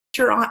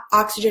your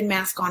oxygen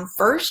mask on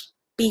first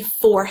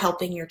before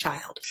helping your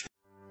child.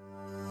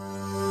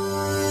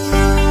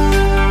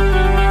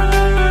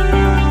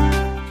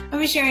 I'm going to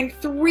be sharing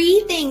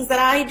 3 things that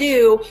I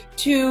do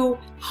to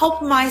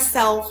help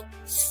myself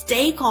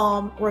stay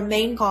calm,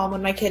 remain calm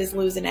when my kid is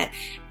losing it.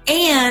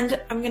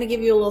 And I'm going to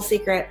give you a little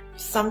secret.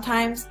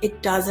 Sometimes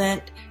it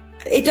doesn't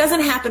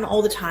happen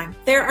all the time.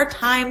 There are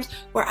times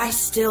where I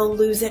still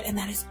lose it, and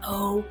that is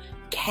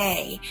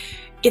okay.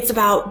 It's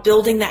about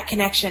building that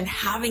connection,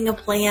 having a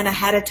plan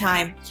ahead of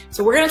time.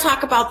 So we're going to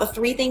talk about the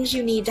 3 things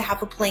you need to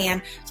have a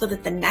plan so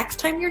that the next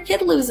time your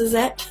kid loses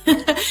it,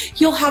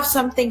 you'll have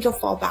something to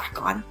fall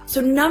back on. So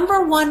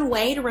number 1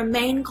 way to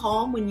remain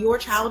calm when your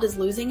child is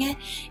losing it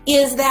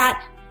is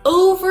that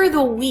over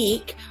the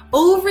week,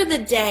 over the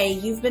day,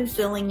 you've been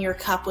filling your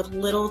cup with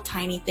little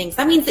tiny things.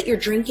 That means that you're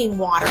drinking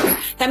water.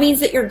 That means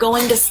that you're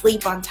going to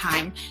sleep on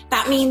time.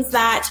 That means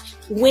that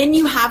when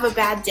you have a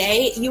bad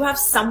day, you have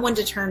someone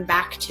to turn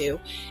back to.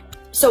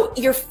 So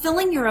you're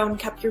filling your own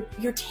cup.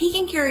 You're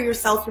taking care of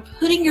yourself. You're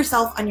putting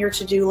yourself on your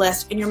to-do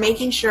list, and you're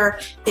making sure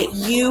that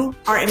you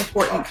are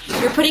important.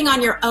 You're putting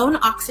on your own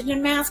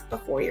oxygen mask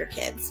before your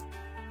kids.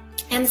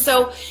 And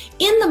so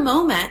in the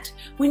moment,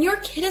 when your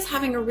kid is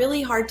having a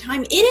really hard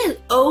time, it is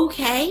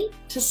okay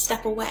to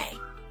step away.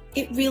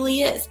 It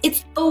really is.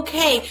 It's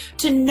okay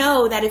to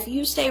know that if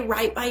you stay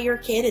right by your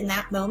kid in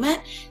that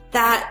moment,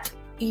 that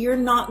you're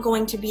not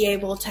going to be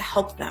able to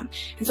help them.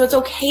 And so it's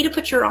okay to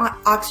put your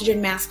oxygen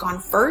mask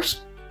on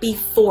first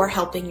before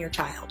helping your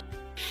child.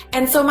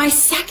 And so my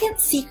second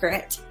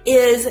secret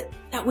is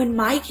that when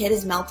my kid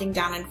is melting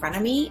down in front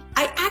of me,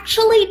 I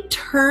actually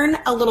turn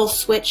a little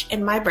switch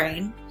in my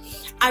brain.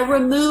 I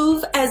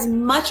remove as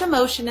much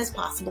emotion as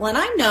possible. And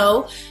I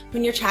know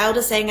when your child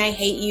is saying, I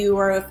hate you,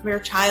 or if your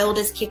child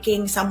is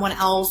kicking someone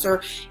else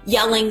or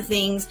yelling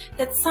things,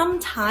 that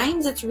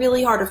sometimes it's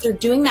really hard. If they're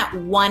doing that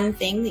one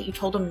thing that you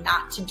told them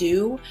not to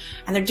do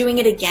and they're doing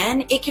it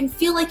again, it can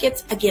feel like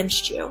it's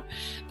against you.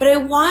 But I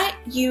want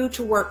you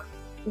to work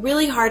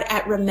really hard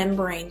at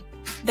remembering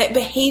that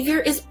behavior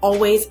is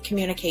always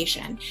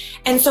communication.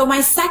 And so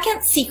my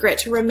second secret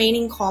to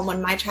remaining calm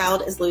when my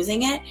child is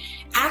losing it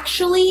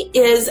actually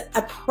is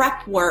a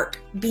prep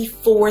work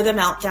before the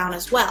meltdown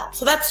as well.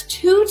 So that's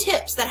 2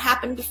 tips that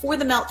happen before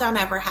the meltdown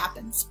ever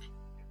happens.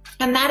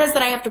 And that is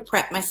that I have to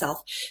prep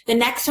myself. The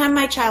next time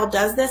my child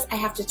does this, I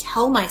have to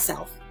tell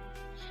myself,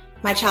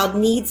 my child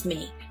needs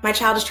me. My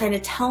child is trying to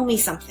tell me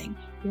something.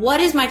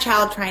 What is my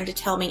child trying to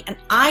tell me? And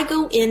I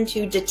go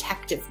into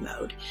detective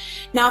mode.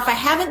 Now, if I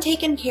haven't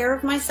taken care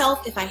of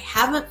myself, if I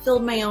haven't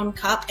filled my own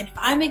cup, and if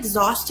I'm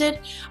exhausted,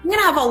 I'm going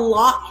to have a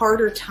lot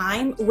harder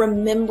time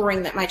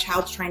remembering that my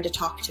child's trying to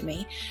talk to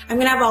me. I'm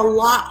going to have a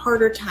lot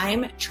harder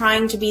time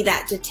trying to be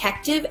that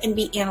detective and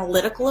be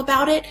analytical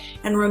about it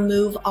and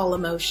remove all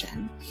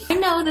emotion. I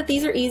know that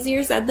these are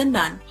easier said than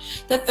done.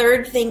 The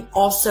third thing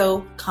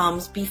also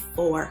comes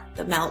before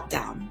the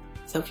meltdown.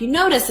 So if you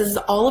notice, this is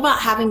all about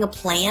having a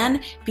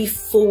plan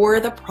before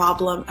the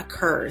problem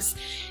occurs.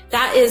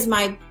 That is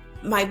my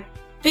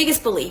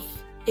biggest belief,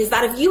 is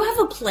that if you have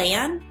a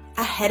plan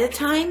ahead of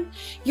time,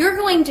 you're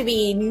going to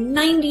be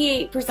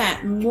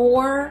 98%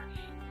 more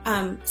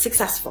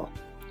successful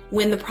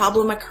when the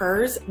problem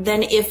occurs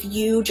than if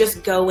you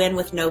just go in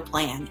with no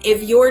plan.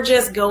 If you're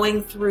just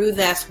going through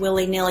this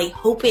willy-nilly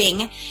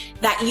hoping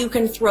that you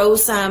can throw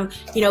some,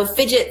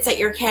 fidgets at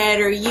your kid,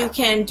 or you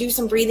can do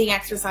some breathing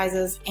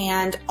exercises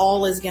and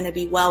all is gonna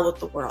be well with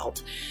the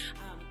world.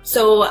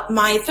 So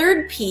my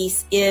third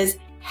piece is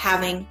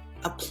having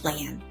a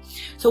plan.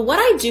 So what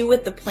I do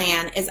with the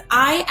plan is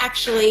I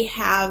actually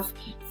have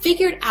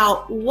figured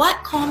out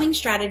what calming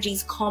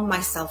strategies calm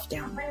myself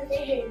down.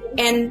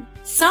 And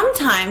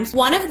sometimes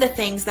one of the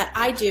things that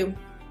I do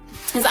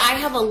is I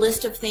have a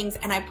list of things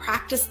and I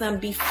practice them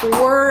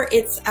before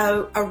it's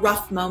a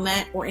rough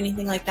moment or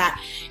anything like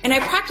that. And I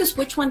practice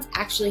which ones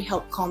actually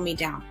help calm me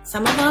down.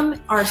 Some of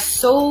them are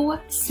so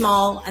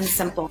small and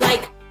simple,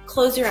 like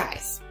close your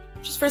eyes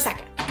just for a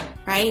second,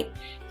 right?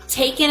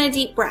 Take in a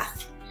deep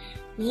breath.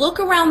 Look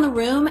around the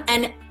room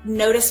and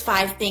notice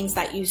 5 things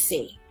that you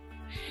see.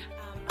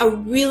 A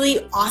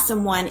really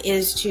awesome one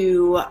is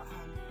to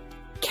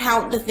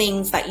count the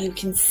things that you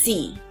can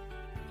see.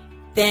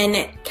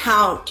 Then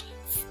count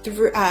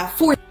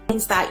 4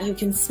 things that you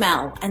can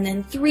smell, and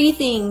then 3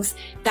 things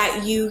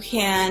that you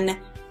can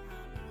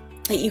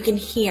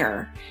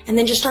hear. And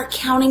then just start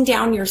counting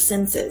down your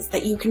senses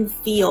that you can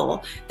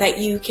feel, that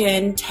you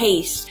can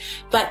taste.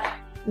 But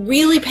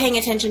really paying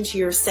attention to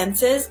your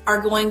senses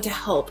are going to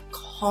help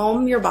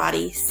calm your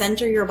body,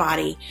 center your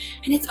body,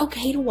 and it's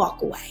okay to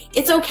walk away.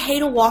 It's okay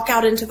to walk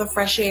out into the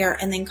fresh air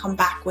and then come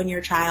back when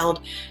you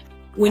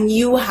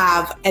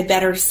have a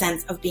better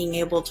sense of being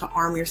able to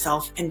arm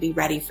yourself and be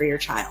ready for your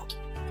child.